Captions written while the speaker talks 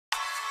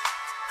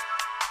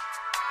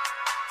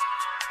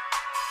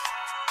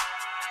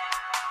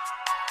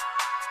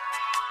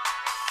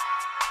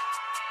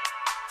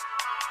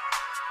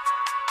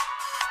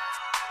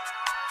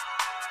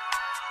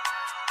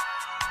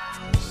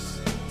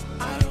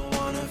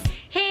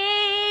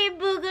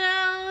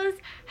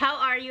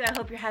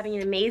hope you're having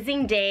an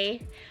amazing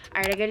day.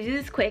 All right, I gotta do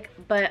this quick,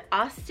 but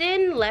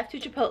Austin left to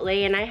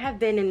Chipotle and I have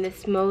been in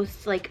this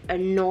most like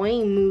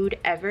annoying mood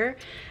ever.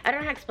 I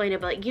don't know how to explain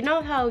it, but like, you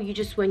know how you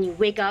just, when you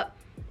wake up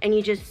and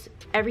you just,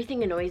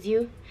 everything annoys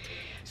you?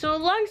 So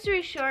long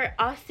story short,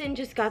 Austin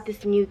just got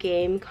this new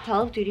game,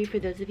 Call of Duty, for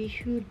those of you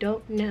who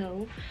don't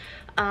know.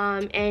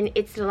 And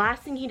it's the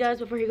last thing he does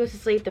before he goes to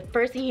sleep, the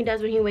first thing he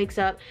does when he wakes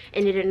up,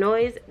 and it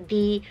annoys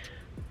the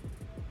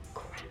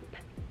crap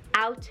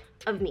out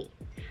of me.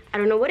 I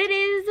don't know what it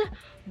is,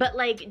 but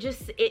like it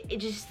just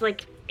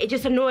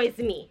annoys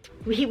me.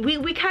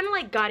 We kind of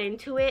like got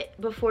into it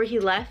before he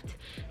left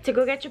to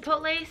go get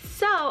Chipotle,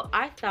 so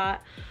I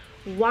thought,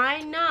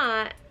 why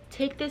not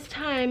take this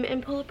time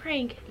and pull a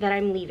prank that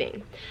I'm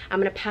leaving.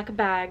 I'm gonna pack a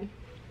bag,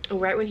 and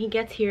right when he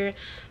gets here,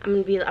 I'm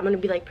gonna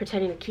be like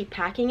pretending to keep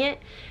packing it,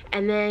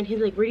 and then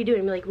he's like, what are you doing?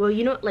 I'm like, well,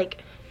 you know,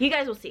 like, you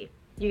guys will see.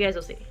 You guys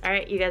will see. All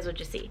right, you guys will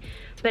just see.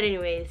 But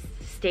anyways,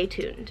 stay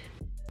tuned.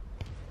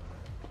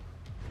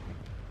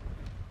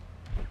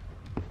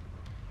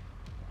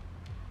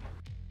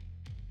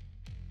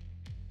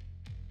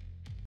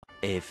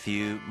 A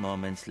few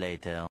moments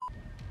later.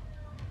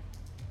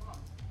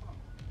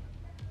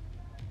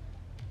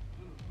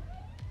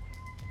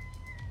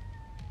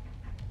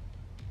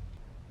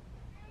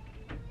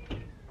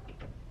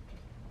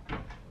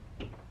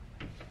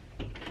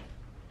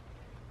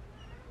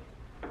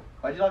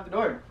 Why'd you lock the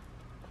door?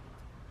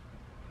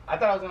 I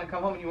thought I was gonna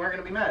come home and you weren't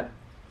gonna be mad.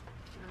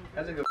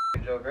 That's a good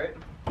joke, right?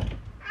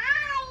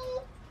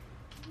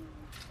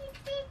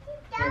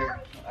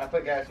 Here, I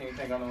put gas in your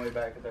tank on the way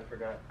back because I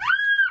forgot.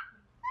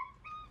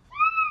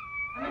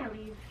 I'm gonna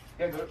leave.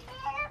 Yeah, go.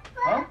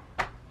 Huh?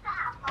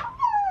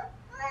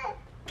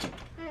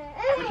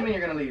 What you mean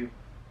you're gonna leave?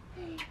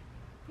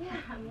 Yeah,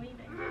 I'm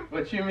leaving.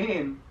 What you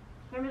mean?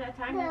 Remember that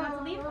time you about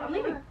to leave? I'm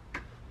leaving.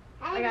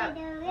 I got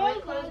all my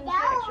clothes and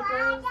shit, extra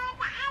clothes.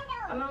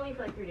 I'm gonna leave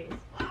for like 3 days.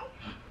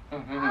 You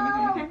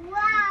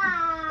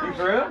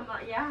for real?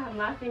 I'm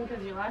laughing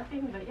because you're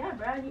laughing, but yeah,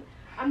 bro,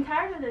 I'm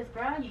tired of this,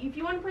 bro. If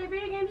you want to play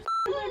video games, just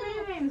play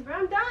video games, bro.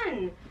 I'm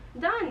done.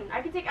 I'm done.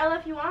 I can take L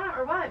if you want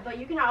or what, but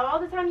you can have all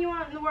the time you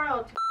want in the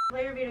world to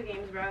play your video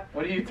games, bro.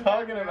 What are you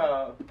talking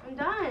about? I'm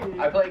done.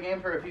 I play a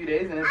game for a few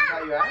days and this is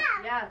how you act?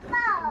 Yeah.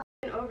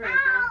 I'm over it,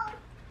 bro.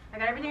 I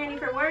got everything I need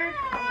for work.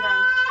 I'm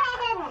done.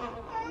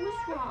 Oh,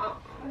 what's wrong?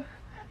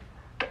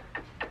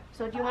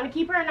 So do you want to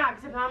keep her or not?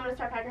 Because if not, I'm going to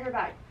start packing her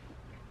bag.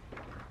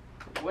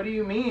 What do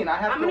you mean? I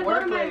have to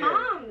work later. I'm going to go to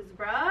my mom's,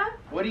 bruh.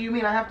 What do you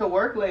mean? I have to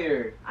work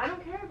later. I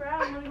don't care, bruh.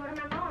 I'm going to go to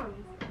my mom's.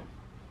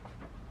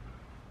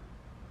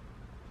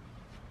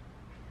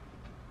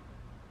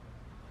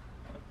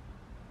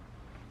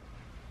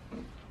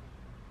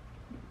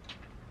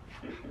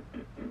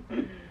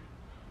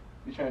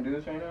 You trying to do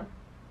this right now?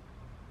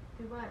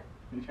 Do what?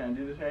 You trying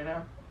to do this right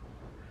now?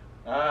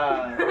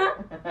 Ah.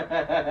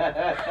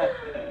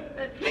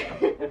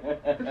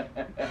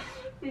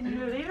 Did you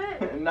believe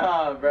it?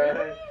 Nah,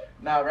 bro.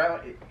 Nah,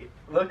 right.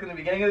 Look, in the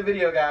beginning of the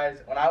video,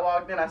 guys, when I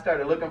walked in, I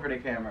started looking for the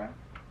camera.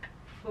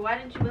 But why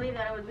didn't you believe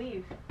that I would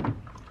leave?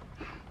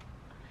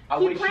 I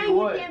wish you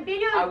would.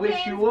 I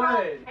wish you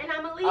would. And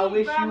I'm gonna leave, I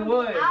wish bro. you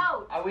would.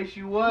 Out. I wish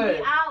you would.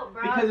 Be out,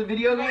 bro. Because of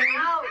video games?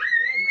 Out.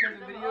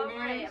 Because of video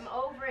games? I'm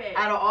over it.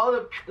 Out of all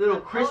the little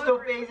crystal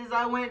phases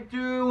I went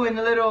through and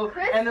the little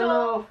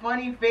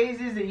funny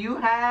phases that you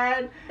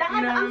had,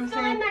 you know what I'm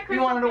saying?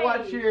 You wanted to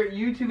watch your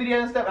YouTube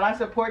videos and stuff, and I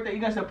support that.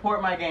 You're gonna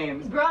support my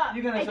games. Bruh,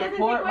 you're gonna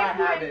support my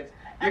habits.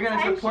 You're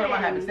gonna support my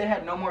habits. They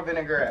had no more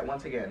vinaigrette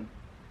once again.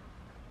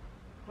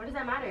 What does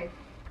that matter?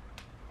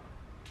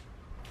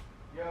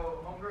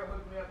 Yo, homegirl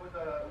hooked me up with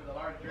a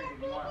large drink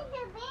if you want.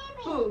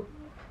 Who?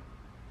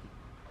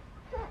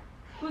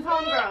 Who's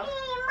homegirl?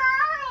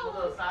 A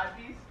little side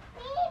piece.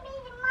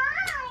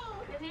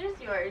 It's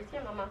just yours.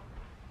 Here, mama.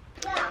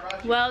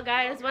 Well,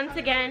 guys, once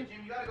again,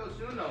 You gotta go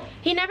soon, though.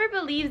 he never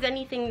believes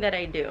anything that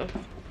I do.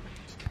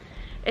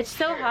 It's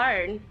so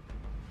hard.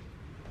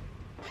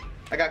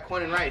 I got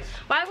corn and rice.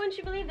 Why wouldn't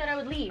you believe that I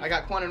would leave? I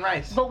got corn and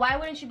rice. But why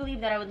wouldn't you believe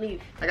that I would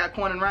leave? I got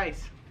corn and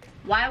rice.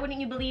 Why wouldn't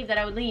you believe that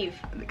I would leave?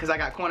 Because I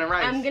got corn and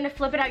rice. I'm gonna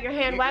flip it out your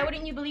hand. Why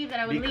wouldn't you believe that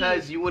I would leave?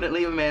 Because you wouldn't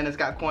leave a man that's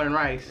got corn and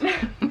rice.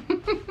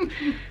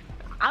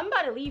 I'm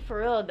about to leave for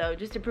real though,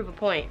 just to prove a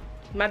point.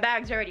 My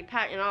bag's already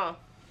packed and all.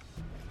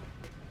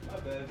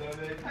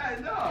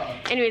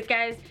 Anyways,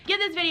 guys, give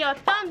this video a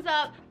thumbs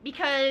up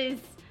because,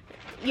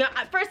 you know,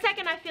 for a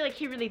second I feel like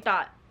he really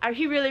thought.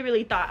 He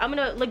really thought. I'm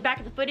gonna look back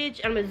at the footage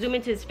and I'm gonna zoom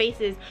into his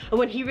faces of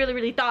when he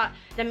really thought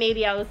that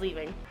maybe I was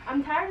leaving.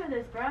 I'm tired of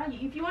this, bro.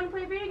 If you want to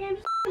play video games,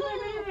 just play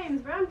video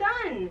games, bro. I'm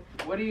done.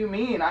 What do you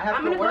mean? I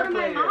have to work later. I'm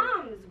gonna go to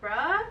my mom's, bro.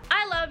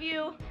 I love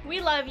you.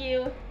 We love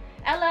you.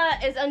 Ella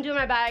is undoing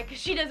my bag because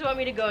she doesn't want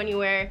me to go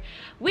anywhere.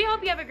 We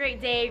hope you have a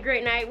great day,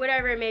 great night,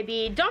 whatever it may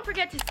be. Don't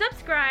forget to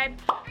subscribe.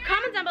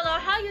 Comment down below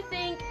how you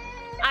think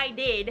I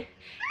did.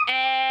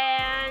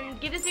 And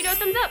give this video a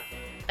thumbs up.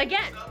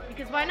 Again,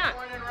 because why not?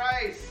 Corn and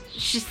rice.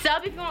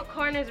 Sub if you want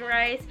corn and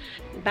rice.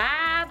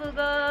 Bye,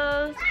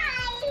 boogles.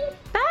 Bye.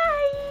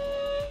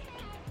 Bye.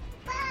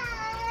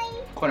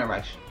 Bye. Corn and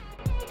rice.